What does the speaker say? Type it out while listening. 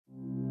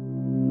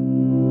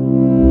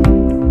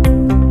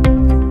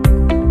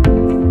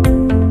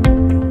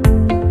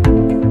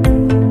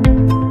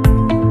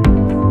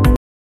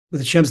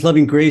With Hashem's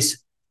loving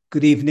grace,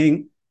 good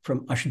evening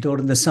from Ashdod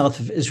in the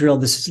south of Israel.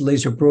 This is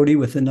Laser Brody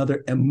with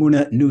another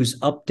Emuna news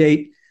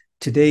update.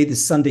 Today, the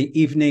Sunday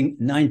evening,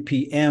 9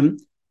 p.m.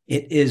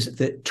 It is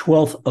the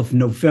 12th of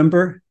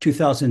November,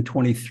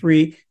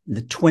 2023,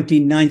 the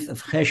 29th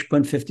of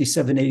Heshbon,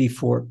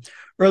 5784.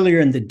 Earlier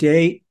in the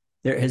day,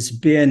 there has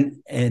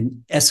been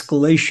an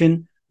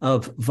escalation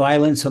of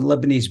violence on the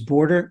Lebanese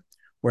border,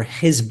 where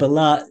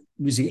Hezbollah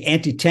using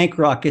anti-tank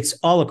rockets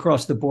all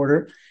across the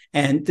border.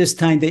 And this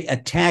time they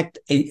attacked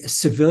a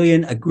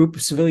group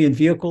of civilian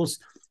vehicles.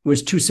 It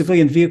was two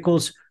civilian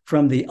vehicles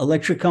from the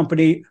electric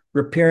company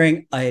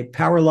repairing a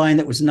power line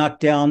that was knocked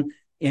down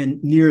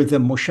near the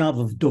Moshav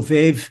of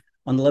Dovev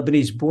on the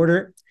Lebanese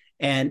border.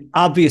 And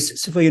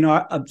obvious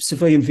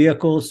civilian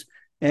vehicles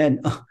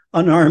and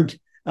unarmed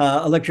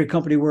electric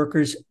company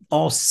workers,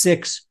 all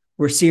six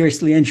were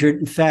seriously injured.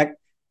 In fact,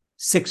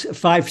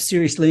 five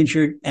seriously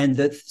injured and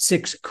the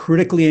six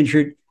critically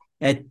injured.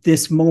 At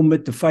this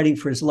moment, they're fighting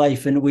for his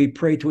life, and we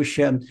pray to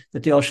Hashem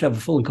that they all should have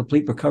a full and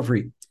complete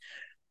recovery.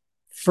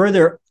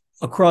 Further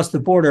across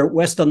the border,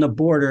 west on the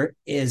border,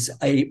 is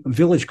a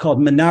village called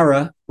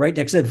Menara. Right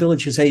next to that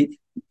village is a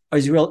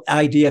Israel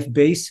IDF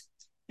base,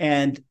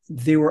 and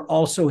they were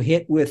also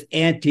hit with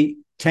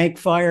anti-tank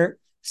fire.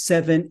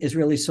 7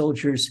 Israeli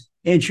soldiers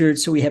injured,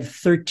 so we have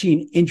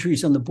 13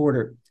 injuries on the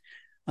border.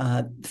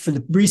 For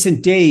the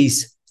recent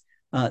days,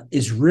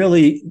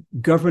 Israeli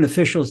government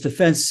officials,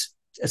 defense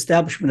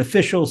establishment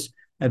officials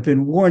have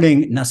been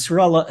warning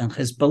Nasrulla and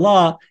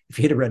Hezbollah, if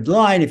you hit a red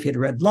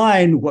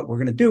line, what we're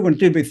going to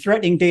do, be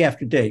threatening day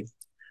after day.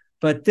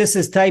 But this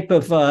is type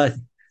of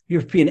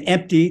European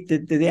empty.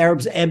 The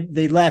Arabs,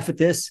 they laugh at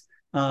this.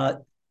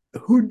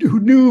 Who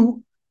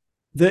knew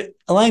the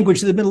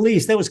language of the Middle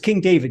East? That was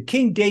King David.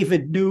 King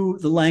David knew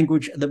the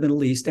language of the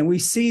Middle East. And we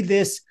see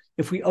this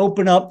if we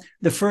open up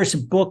the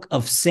first book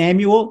of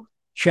Samuel,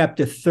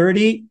 chapter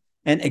 30,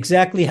 and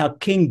exactly how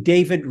King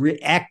David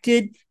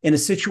reacted in a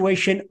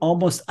situation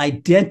almost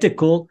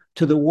identical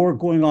to the war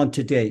going on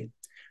today.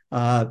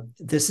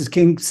 This is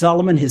King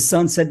Solomon. His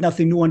son said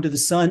nothing new under the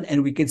sun,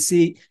 and we can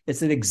see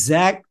it's an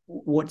exact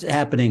what's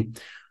happening.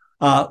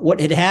 What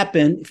had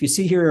happened, if you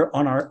see here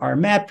on our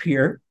map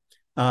here,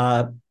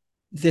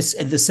 this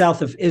in the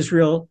south of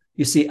Israel,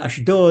 you see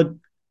Ashdod,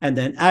 and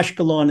then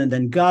Ashkelon, and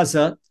then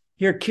Gaza.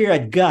 Here,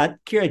 Kiryat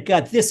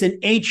Gat, this an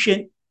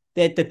ancient,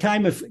 at the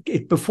time of,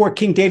 before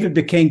King David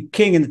became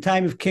king, in the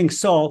time of King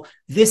Saul,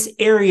 this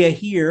area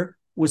here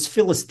was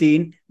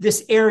Philistine.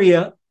 This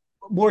area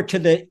more to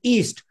the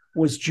east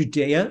was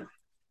Judea.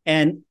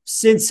 And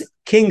since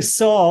King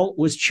Saul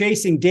was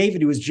chasing David,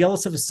 he was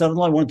jealous of his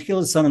son-in-law, he wanted to kill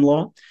his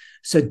son-in-law.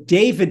 So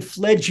David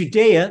fled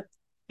Judea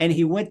and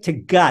he went to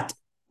Gat,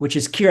 which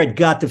is Kiryat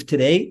Gat of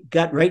today,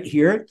 Gat right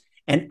here.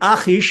 And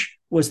Achish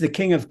was the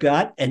king of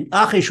Gat, and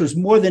Achish was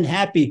more than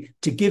happy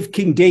to give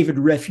King David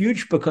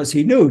refuge because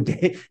he knew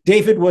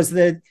David was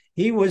the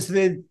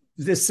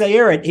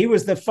Sayeret. He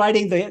was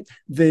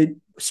the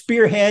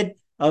spearhead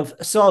of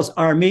Saul's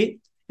army,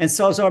 and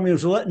Saul's army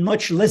was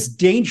much less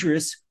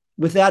dangerous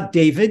without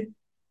David.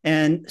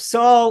 And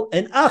Saul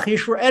and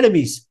Achish were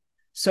enemies.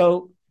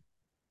 So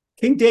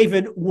King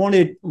David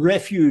wanted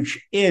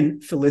refuge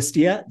in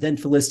Philistia,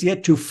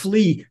 to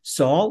flee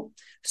Saul.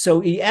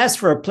 So he asked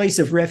for a place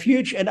of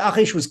refuge, and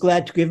Achish was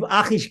glad to give him.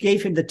 Achish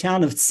gave him the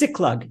town of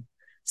Ziklag.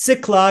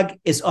 Ziklag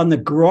is on the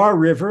Gerar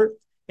River.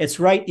 It's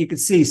right, you can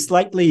see,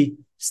 slightly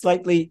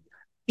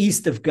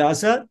east of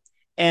Gaza.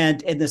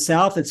 And in the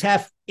south, it's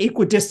half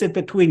equidistant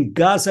between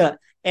Gaza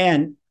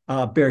and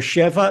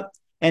Beersheba.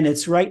 And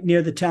it's right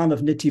near the town of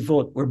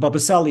Netivot, where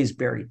Baba Sali is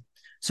buried.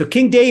 So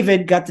King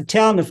David got the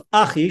town of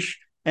Achish,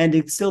 and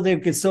it's still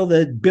there. It's still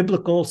the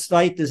biblical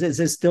site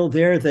is still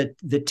there.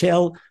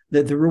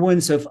 The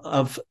ruins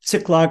of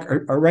Ziklag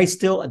are right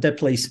still at that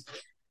place.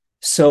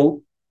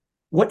 So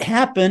what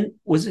happened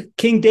was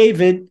King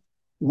David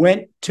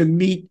went to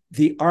meet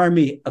the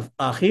army of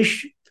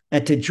Achish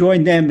and to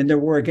join them in their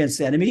war against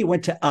the enemy. He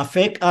went to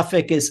Afek.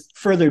 Afek is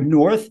further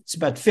north. It's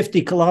about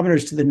 50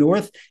 kilometers to the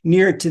north,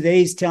 near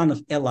today's town of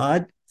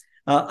Elad.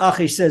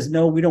 Achish says,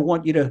 no, we don't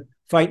want you to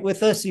fight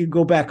with us. You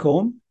go back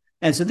home.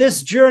 And so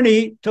this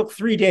journey took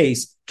 3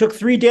 days. Took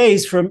 3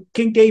 days from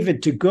King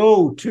David to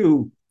go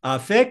to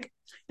Afek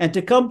and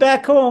to come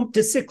back home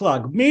to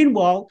Ziklag.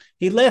 Meanwhile,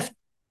 he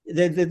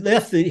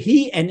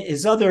and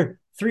his other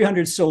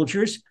 300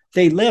 soldiers,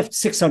 they left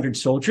 600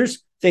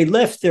 soldiers. They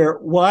left their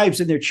wives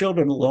and their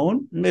children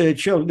alone. Their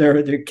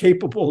children, they're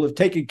capable of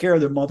taking care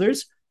of their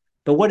mothers.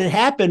 But what had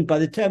happened by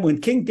the time when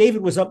King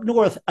David was up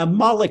north,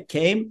 Amalek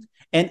came,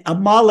 and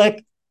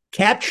Amalek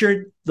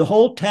captured the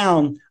whole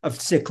town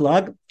of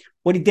Ziklag.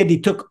 What he did, he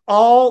took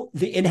all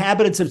the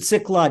inhabitants of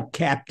Ziklag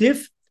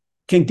captive,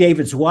 King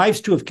David's wives,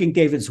 2 of King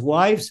David's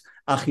wives,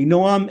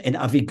 Achinoam and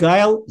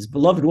Avigail, his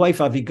beloved wife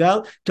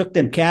Avigail, took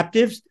them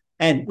captives,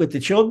 and with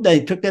the children,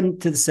 they took them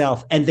to the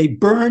south, and they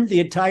burned the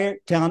entire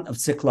town of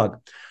Ziklag.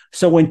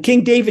 So when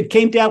King David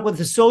came down with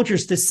the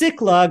soldiers to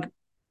Ziklag,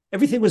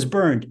 everything was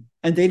burned,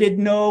 and they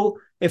didn't know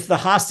if the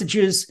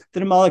hostages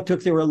that Amalek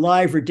took, they were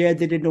alive or dead.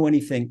 They didn't know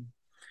anything.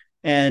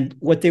 And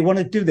what they want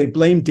to do, they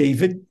blame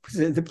David.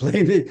 They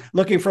blame,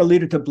 looking for a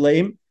leader to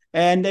blame.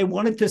 And they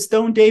wanted to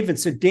stone David.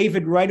 So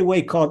David right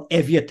away called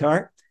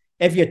Evyatar.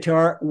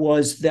 Evyatar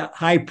was the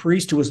high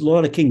priest who was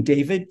loyal to King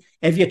David.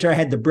 Evyatar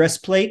had the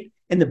breastplate.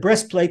 In the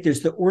breastplate,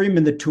 there's the Urim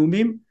and the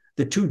Tumim,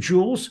 the two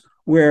jewels,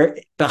 where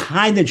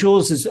behind the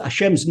jewels is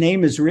Hashem's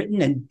name is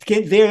written. And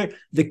there,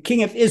 the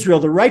king of Israel,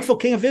 the rightful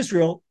king of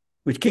Israel,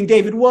 which King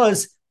David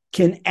was,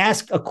 can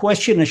ask a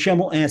question and Hashem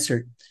will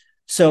answer.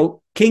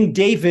 So King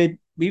David,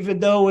 even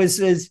though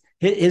his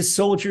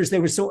soldiers, they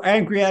were so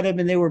angry at him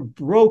and they were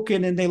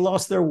broken and they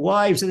lost their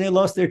wives and they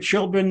lost their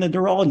children and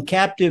they're all in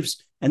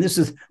captives. And this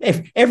is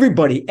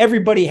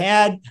everybody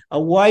had a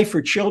wife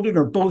or children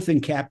or both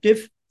in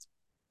captive.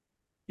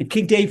 And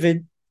King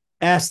David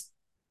asked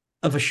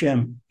of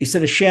Hashem, he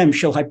said, Hashem,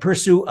 shall I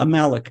pursue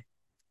Amalek?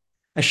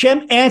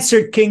 Hashem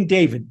answered King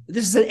David.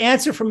 This is an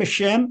answer from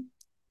Hashem.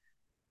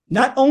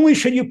 Not only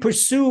should you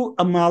pursue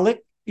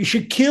Amalek, you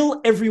should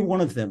kill every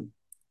one of them.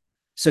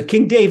 So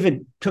King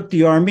David took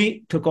the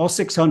army, took all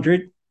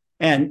 600,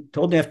 and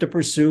told them they have to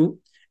pursue.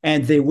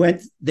 And they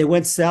went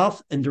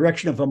south in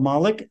direction of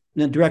Amalek,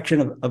 in the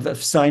direction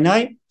of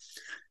Sinai,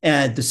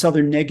 and the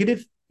southern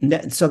Negev.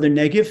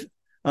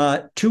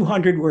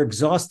 200 were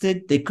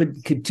exhausted. They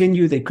couldn't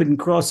continue. They couldn't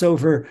cross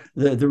over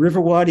the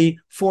river Wadi.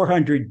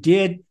 400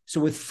 did.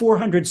 So with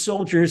 400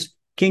 soldiers,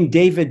 King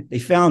David, they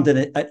found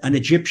an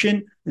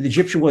Egyptian. The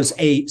Egyptian was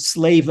a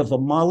slave of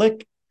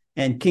Amalek.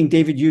 And King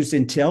David used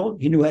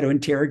intel. He knew how to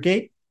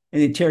interrogate,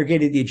 and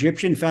interrogated the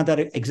Egyptian, found out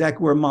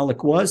exactly where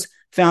Amalek was,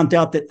 found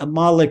out that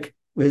Amalek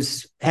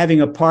was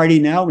having a party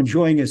now,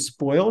 enjoying his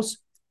spoils.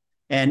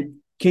 And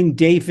King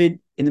David,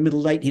 in the middle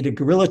of the night, he did a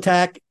guerrilla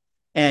attack,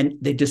 and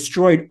they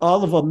destroyed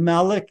all of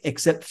Amalek,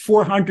 except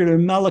 400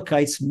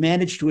 Amalekites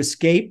managed to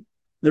escape.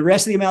 The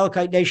rest of the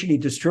Amalekite nation he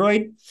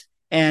destroyed,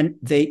 and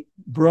they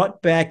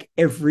brought back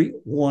every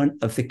one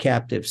of the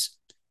captives.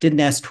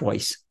 Didn't ask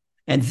twice.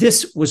 And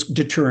this was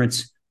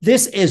deterrence.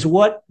 This is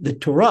what the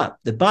Torah,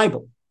 the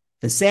Bible,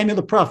 the Samuel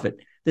the prophet,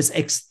 this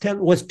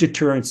what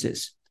deterrence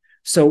is.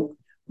 So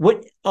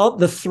what all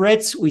the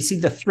threats, we see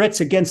the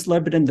threats against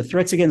Lebanon, and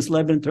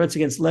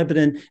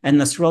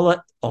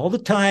Nasrullah all the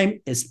time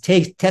is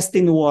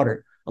testing the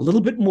water a little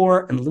bit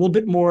more and a little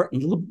bit more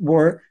and a little bit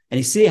more. And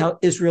you see how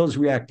Israel is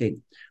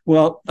reacting.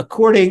 Well,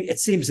 it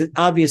seems that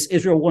obvious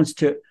Israel wants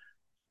to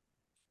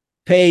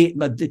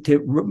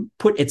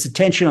put its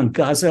attention on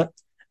Gaza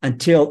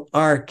until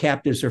our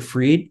captives are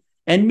freed.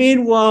 And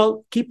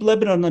meanwhile, keep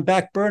Lebanon on the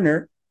back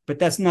burner, but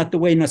that's not the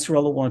way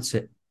Nasrallah wants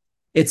it.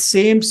 It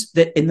seems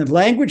that in the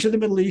language of the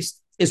Middle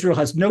East, Israel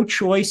has no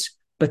choice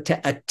but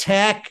to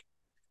attack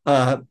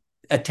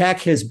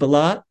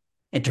Hezbollah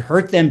and to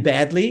hurt them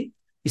badly.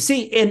 You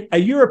see, in a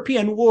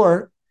European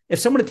war, if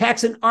someone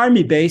attacks an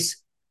army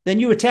base, then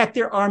you attack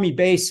their army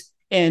base,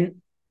 and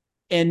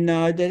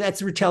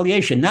that's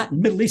retaliation, not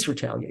Middle East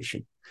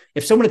retaliation.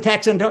 If someone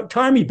attacks an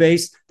army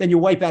base, then you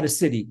wipe out a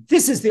city.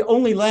 This is the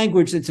only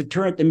language that's a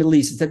deterrent in the Middle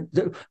East.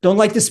 Don't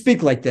like to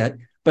speak like that,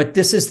 but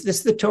this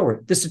is the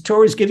Torah. The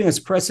Torah is giving us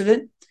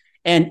precedent.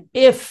 And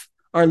if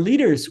our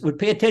leaders would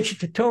pay attention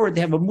to Torah,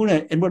 they have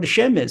Emuna and what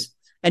Hashem is,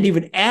 and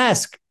even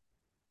ask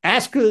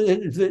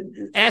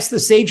the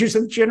sages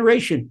of the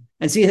generation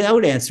and see how it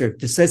would answer.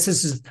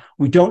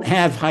 We don't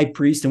have high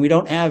priest, and we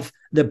don't have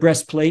the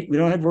breastplate, we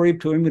don't have Urim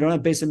Turim, we don't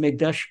have Beis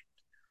HaMikdash.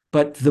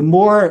 But the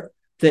more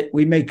that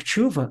we make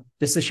tshuva,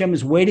 this Hashem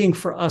is waiting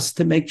for us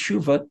to make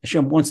tshuva.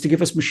 Hashem wants to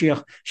give us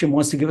Mashiach. Hashem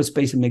wants to give us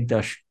Beis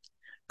HaMikdash.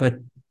 But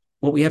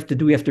what we have to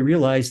do, we have to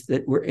realize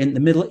that we're in the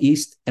Middle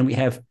East and we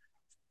have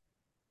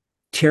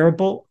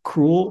terrible,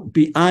 cruel,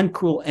 beyond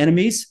cruel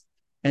enemies.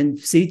 And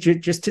see,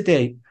 just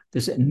today,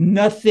 there's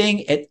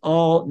nothing at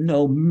all,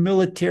 no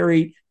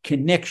military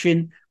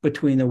connection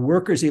between the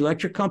workers'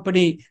 electric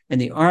company and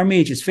the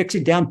army, just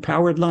fixing down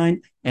powered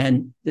line,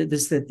 and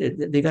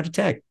they got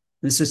attacked.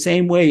 It's the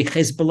same way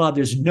Hezbollah.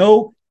 There's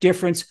no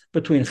difference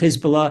between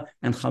Hezbollah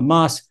and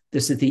Hamas.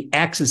 This is the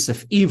axis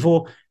of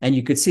evil, and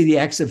you could see the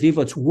axis of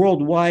evil. It's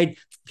worldwide.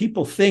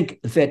 People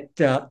think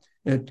that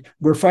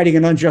we're fighting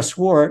an unjust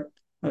war.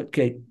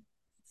 Okay,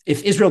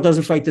 if Israel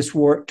doesn't fight this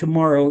war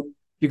tomorrow,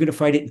 you're going to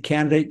fight it in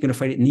Canada, you're going to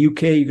fight it in the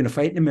UK, you're going to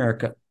fight it in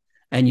America.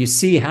 And you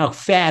see how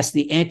fast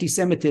the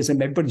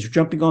anti-Semitism, everybody's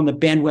jumping on the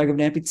bandwagon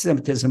of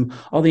anti-Semitism.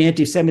 All the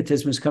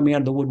anti-Semitism is coming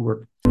out of the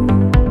woodwork.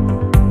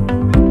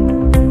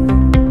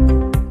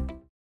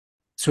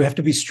 So we have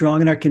to be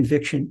strong in our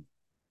conviction,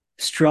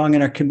 strong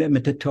in our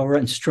commitment to Torah,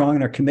 and strong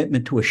in our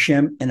commitment to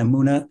Hashem and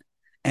Emuna.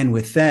 And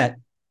with that,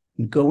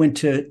 go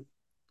into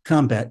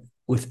combat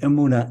with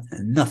Emuna.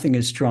 Nothing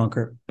is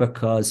stronger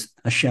because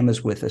Hashem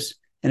is with us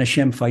and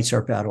Hashem fights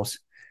our battles.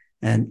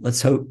 And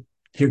let's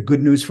hear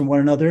good news from one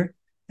another.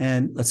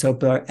 And let's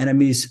hope our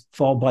enemies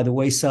fall by the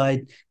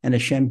wayside and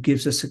Hashem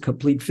gives us a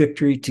complete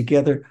victory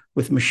together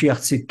with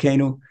Mashiach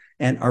Tzidkenu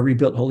and our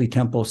rebuilt Holy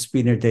Temple,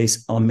 speed in our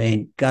days.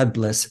 Amen. God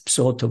bless.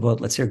 B'sorah tovot.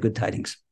 Let's hear good tidings.